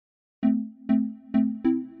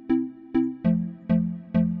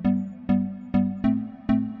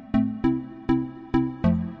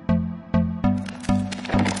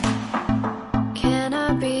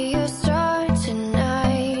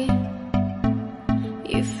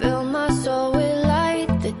You fill my soul with light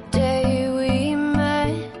the day we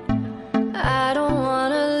met. I don't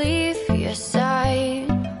wanna leave your side,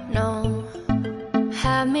 no.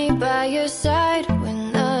 Have me by your side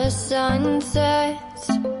when the sun sets.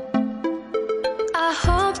 I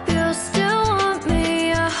hope you'll still want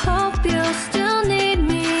me, I hope you'll still need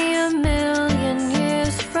me a million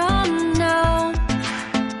years from now.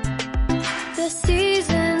 The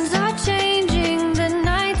seasons are changing, the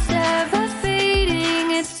nights ever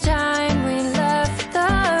fading. It's time we left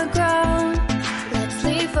the ground. Let's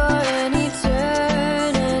leave for an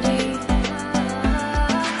eternity.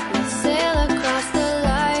 We'll sail across the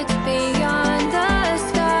lights beyond the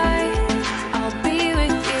sky. I'll be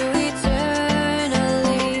with you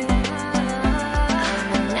eternally. I'm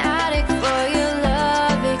an addict for your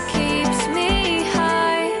love, it keeps me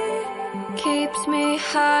high, keeps me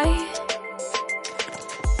high.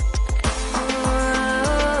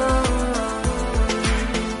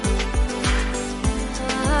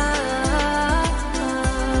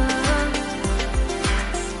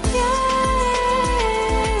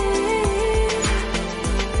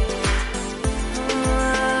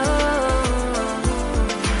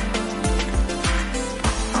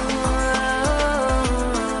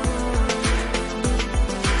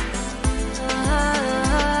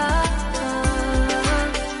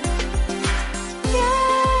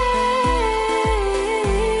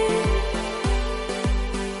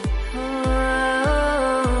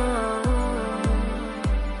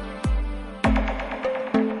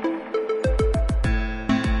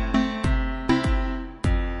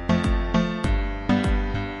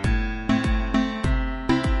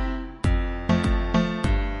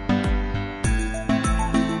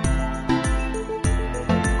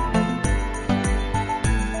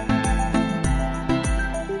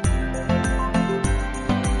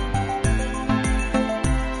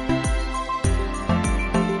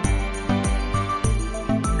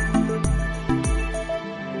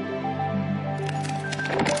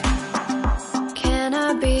 Can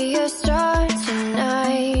I be your star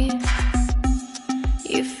tonight?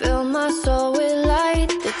 You fill my soul with light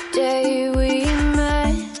the day we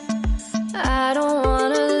met. I don't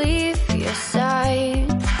wanna leave your side,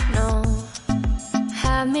 no.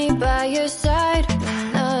 Have me by your side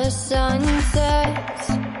when the sun sets.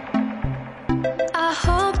 I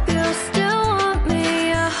hope you'll still want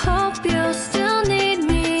me, I hope you'll still need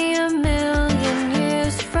me a million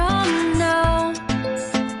years from now.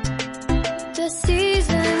 The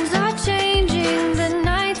seasons are changing, the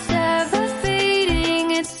nights ever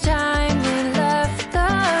fading. It's time we left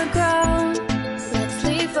the ground. Let's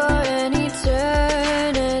leave for an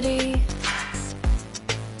eternity.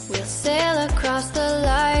 We'll sail across the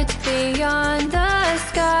lights beyond the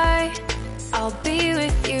sky. I'll be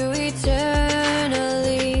with you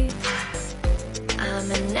eternally. I'm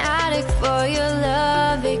an addict for your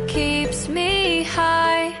love, it keeps me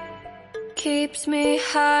high, keeps me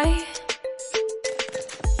high.